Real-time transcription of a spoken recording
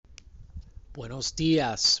Buenos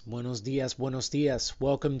dias, buenos dias, buenos dias.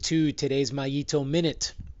 Welcome to today's Mayito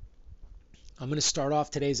Minute. I'm going to start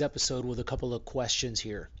off today's episode with a couple of questions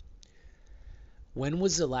here. When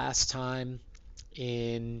was the last time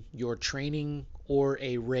in your training or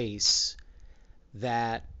a race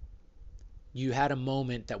that you had a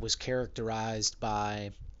moment that was characterized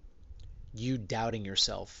by you doubting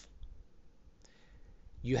yourself?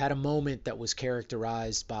 You had a moment that was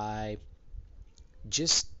characterized by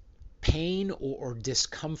just pain or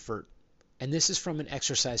discomfort. And this is from an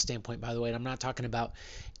exercise standpoint, by the way. And I'm not talking about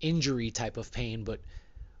injury type of pain, but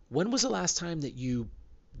when was the last time that you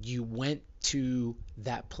went to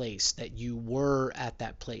that place, that you were at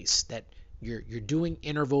that place, that you're doing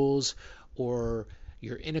intervals or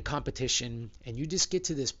you're in a competition and you just get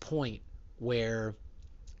to this point where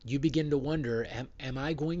you begin to wonder, am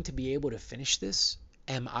I going to be able to finish this?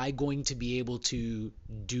 Am I going to be able to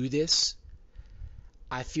do this?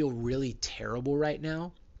 I feel really terrible right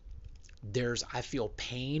now. I feel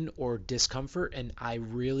pain or discomfort and I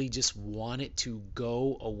really just want it to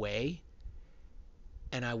go away.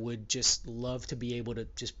 And I would just love to be able to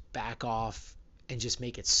just back off and just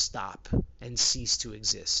make it stop and cease to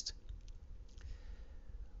exist.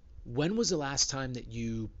 When was the last time that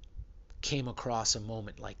you came across a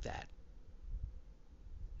moment like that?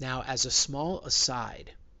 Now, as a small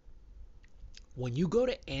aside, when you go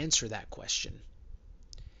to answer that question,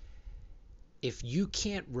 if you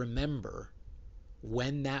can't remember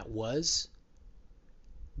when that was,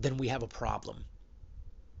 then we have a problem.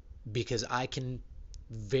 Because I can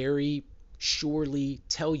very surely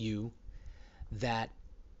tell you that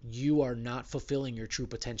you are not fulfilling your true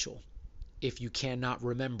potential if you cannot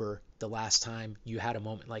remember the last time you had a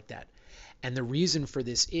moment like that. And the reason for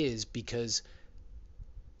this is because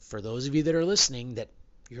for those of you that are listening that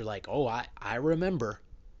you're like, oh, I remember,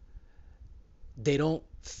 they don't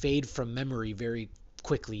fade from memory very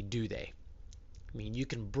quickly, do they? I mean, you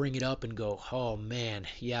can bring it up and go, oh man,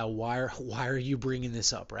 yeah, why are you bringing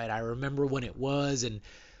this up, right? I remember when it was, and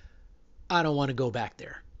I don't want to go back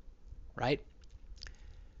there, right?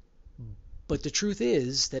 But the truth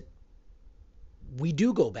is that we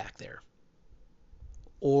do go back there.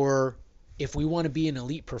 Or if we want to be an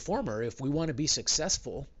elite performer, if we want to be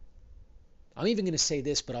successful, I'm even going to say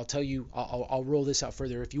this, but I'll tell you, I'll roll this out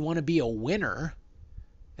further. If you want to be a winner,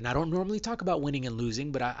 and I don't normally talk about winning and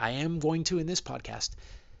losing, but I am going to in this podcast,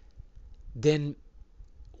 then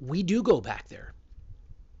we do go back there.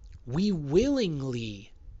 We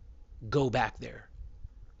willingly go back there.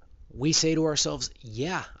 We say to ourselves,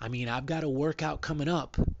 yeah, I mean, I've got a workout coming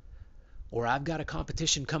up, or I've got a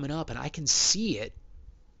competition coming up, and I can see it,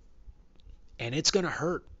 and it's going to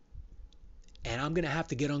hurt, and I'm going to have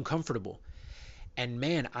to get uncomfortable. And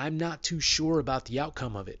man, I'm not too sure about the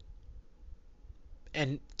outcome of it.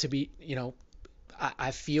 And to be,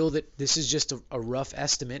 I feel that this is just a rough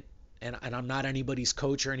estimate, and I'm not anybody's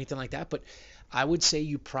coach or anything like that, but I would say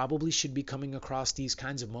you probably should be coming across these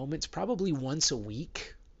kinds of moments probably once a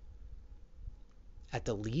week, at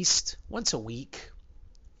the least, once a week.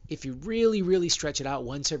 If you really, really stretch it out,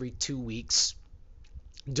 once every 2 weeks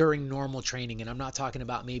during normal training. And I'm not talking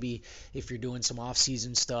about maybe if you're doing some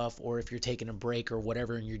off-season stuff or if you're taking a break or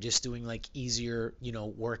whatever and you're just doing like easier,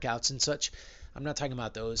 workouts and such. I'm not talking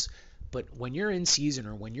about those. But when you're in season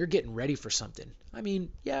or when you're getting ready for something, I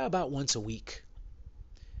mean, yeah, about once a week.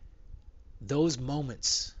 Those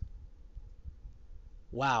moments,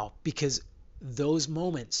 wow, because those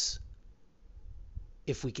moments,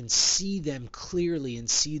 if we can see them clearly and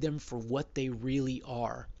see them for what they really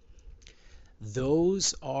are,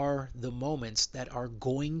 those are the moments that are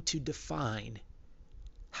going to define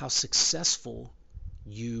how successful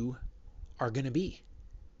you are going to be.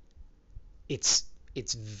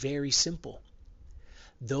 It's very simple.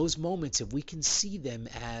 Those moments, if we can see them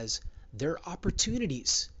as their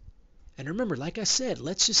opportunities. And remember, like I said,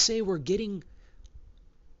 let's just say we're getting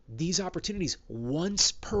these opportunities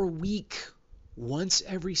once per week, once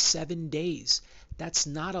every 7 days. That's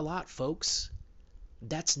not a lot, folks.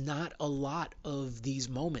 That's not a lot of these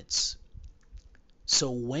moments.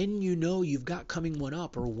 So when you know you've got coming one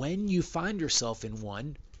up, or when you find yourself in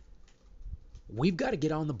one, we've got to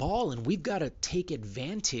get on the ball and we've got to take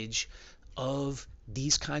advantage of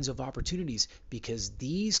these kinds of opportunities, because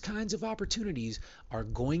these kinds of opportunities are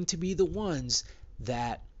going to be the ones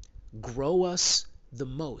that grow us the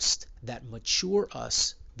most, that mature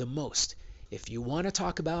us the most. If you want to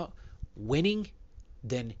talk about winning,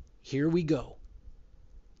 then here we go.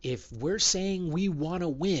 If we're saying we want to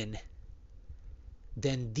win,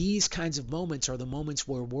 then these kinds of moments are the moments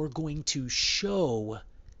where we're going to show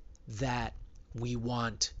that we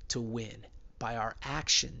want to win. by our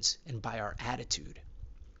actions and by our attitude.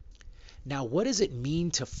 Now, what does it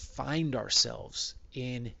mean to find ourselves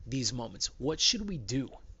in these moments? What should we do?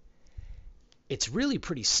 It's really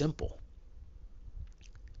pretty simple.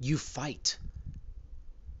 You fight,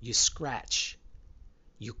 you scratch,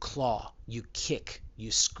 you claw, you kick,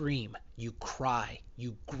 you scream, you cry,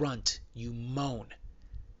 you grunt, you moan.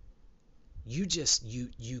 You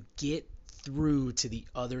get through to the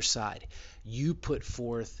other side. You put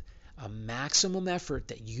forth a maximum effort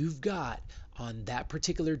that you've got on that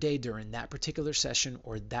particular day during that particular session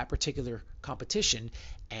or that particular competition,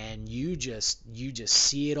 and you just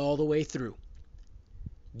see it all the way through.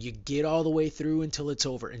 You get all the way through until it's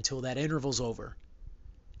over, until that interval's over.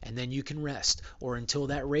 And then you can rest, or until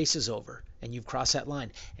that race is over and you've crossed that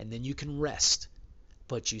line, and then you can rest.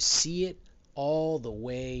 But you see it all the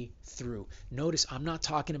way through. Notice I'm not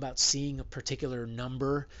talking about seeing a particular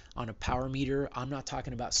number on a power meter. I'm not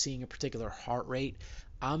talking about seeing a particular heart rate.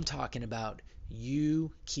 I'm talking about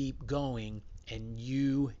you keep going, and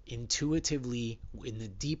you intuitively, in the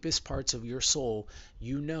deepest parts of your soul,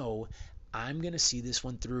 you know, I'm going to see this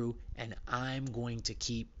one through, and I'm going to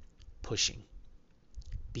keep pushing.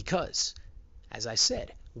 Because, as I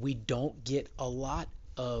said, we don't get a lot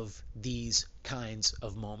of these kinds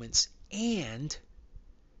of moments. And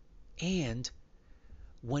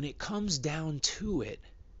when it comes down to it,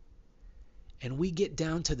 and we get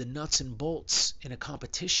down to the nuts and bolts in a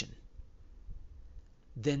competition,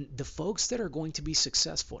 then the folks that are going to be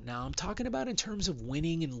successful, now I'm talking about in terms of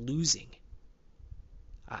winning and losing.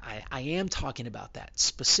 I am talking about that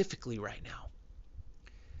specifically right now.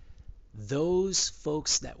 Those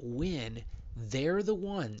folks that win, they're the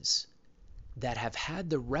ones that have had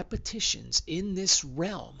the repetitions in this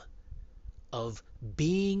realm of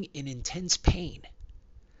being in intense pain,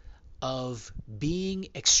 of being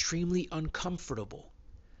extremely uncomfortable,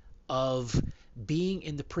 of being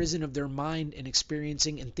in the prison of their mind and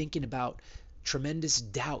experiencing and thinking about tremendous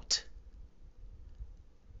doubt.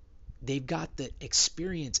 They've got the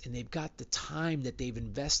experience and they've got the time that they've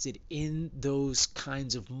invested in those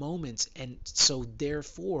kinds of moments. And so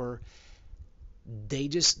therefore, they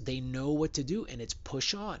know what to do, and it's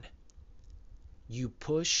push on. You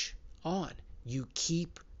push on. You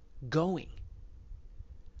keep going.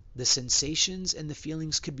 The sensations and the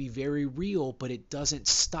feelings could be very real, but it doesn't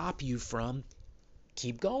stop you from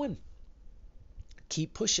keep going.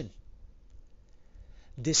 Keep pushing.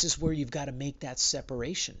 This is where you've got to make that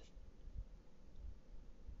separation.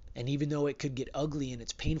 And even though it could get ugly and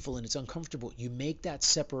it's painful and it's uncomfortable, you make that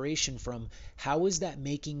separation from how is that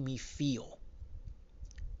making me feel?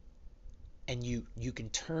 And you can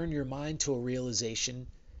turn your mind to a realization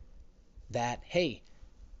that, hey,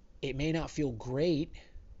 it may not feel great,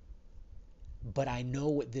 but I know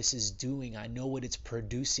what this is doing. I know what it's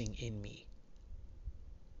producing in me.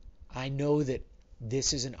 I know that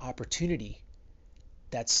this is an opportunity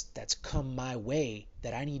that's come my way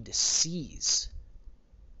that I need to seize.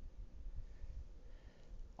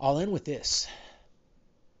 I'll end with this.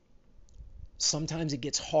 Sometimes it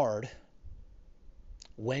gets hard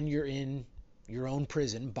when you're in your own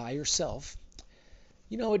prison by yourself.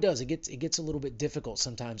 You know, it does. It gets a little bit difficult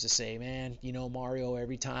sometimes to say, man, Mario,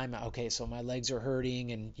 every time, okay, so my legs are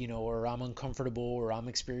hurting and, or I'm uncomfortable or I'm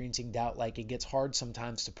experiencing doubt. Like, it gets hard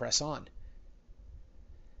sometimes to press on.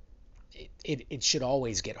 It should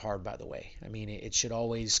always get hard, by the way. I mean, it should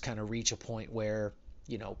always kind of reach a point where,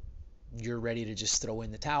 you're ready to just throw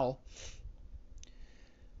in the towel.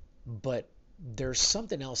 But there's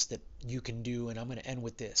something else that you can do, and I'm going to end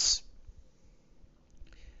with this.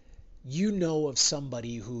 You know of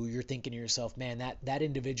somebody who you're thinking to yourself, man, that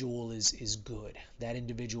individual is good. That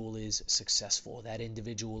individual is successful. That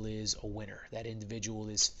individual is a winner. That individual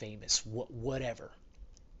is famous. Whatever.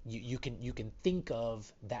 You can think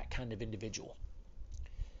of that kind of individual.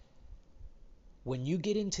 When you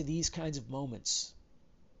get into these kinds of moments,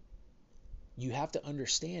 you have to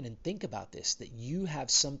understand and think about this, that you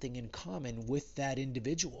have something in common with that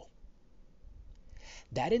individual.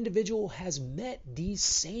 That individual has met these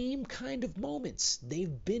same kind of moments.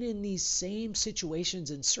 They've been in these same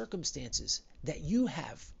situations and circumstances that you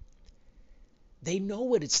have. They know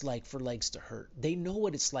what it's like for legs to hurt. They know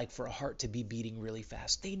what it's like for a heart to be beating really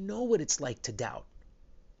fast. They know what it's like to doubt.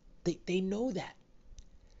 They know that.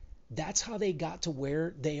 That's how they got to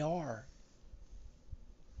where they are.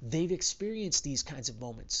 They've experienced these kinds of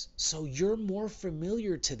moments. So you're more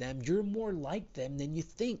familiar to them. You're more like them than you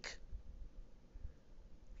think.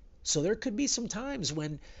 So there could be some times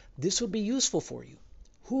when this would be useful for you.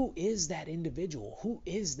 Who is that individual? Who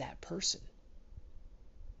is that person?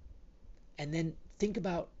 And then think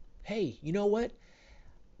about, hey, you know what?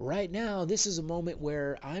 right now, this is a moment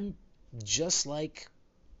where I'm just like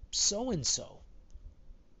so and so.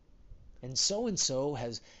 And so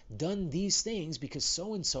has done these things because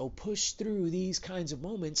so and so pushed through these kinds of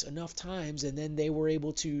moments enough times, and then they were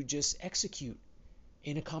able to just execute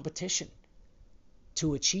in a competition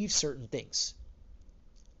to achieve certain things.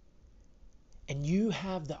 And you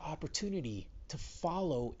have the opportunity to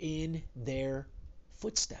follow in their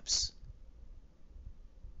footsteps.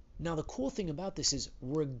 Now, the cool thing about this is,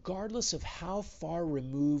 regardless of how far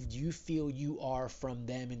removed you feel you are from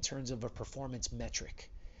them in terms of a performance metric,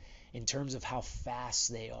 in terms of how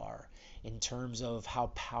fast they are, in terms of how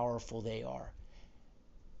powerful they are,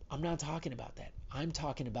 I'm not talking about that. I'm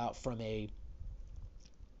talking about from a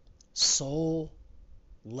soul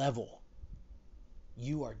level.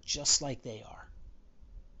 You are just like they are.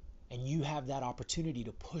 And you have that opportunity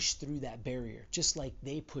to push through that barrier, just like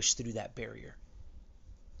they push through that barrier.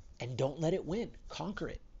 And don't let it win. Conquer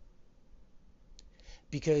it.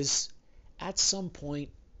 Because at some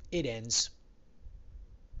point, it ends.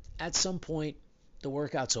 At some point, the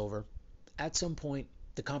workout's over. At some point,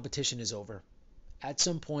 the competition is over. At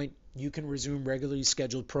some point, you can resume regularly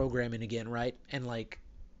scheduled programming again, right? And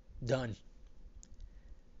done.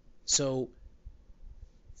 So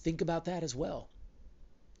think about that as well.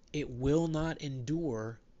 It will not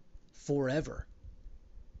endure forever.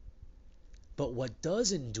 But what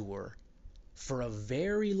does endure for a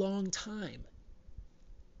very long time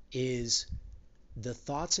is the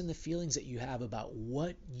thoughts and the feelings that you have about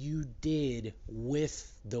what you did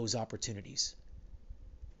with those opportunities.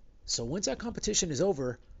 So once that competition is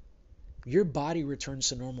over, your body returns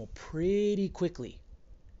to normal pretty quickly.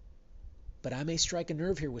 But I may strike a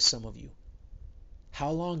nerve here with some of you.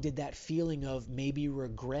 How long did that feeling of maybe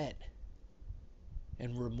regret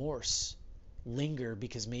and remorse linger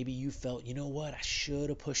because maybe you felt, you know what, I should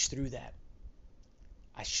have pushed through that.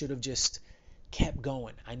 I should have just kept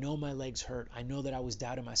going. I know my legs hurt. I know that I was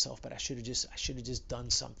doubting myself, but I should have just done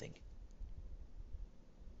something.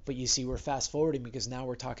 But you see, we're fast forwarding because now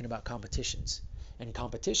we're talking about competitions. And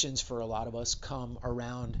competitions for a lot of us come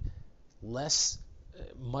around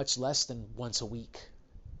much less than once a week.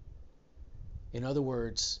 In other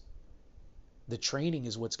words, the training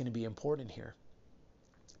is what's going to be important here.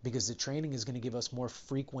 Because the training is going to give us more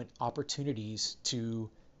frequent opportunities to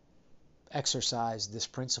exercise this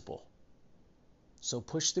principle. So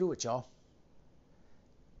push through it, y'all.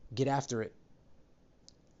 Get after it.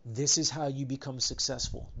 This is how you become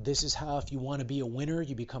successful. This is how, if you want to be a winner,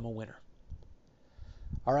 you become a winner.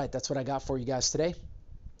 All right, that's what I got for you guys today.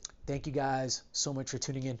 Thank you guys so much for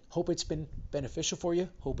tuning in. Hope it's been beneficial for you.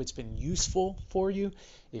 Hope it's been useful for you.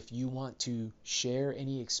 If you want to share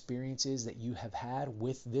any experiences that you have had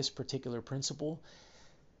with this particular principle,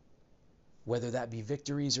 whether that be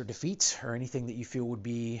victories or defeats or anything that you feel would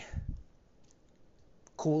be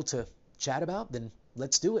cool to chat about, then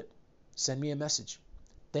let's do it. Send me a message.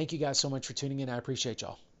 Thank you guys so much for tuning in. I appreciate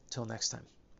y'all. Till next time.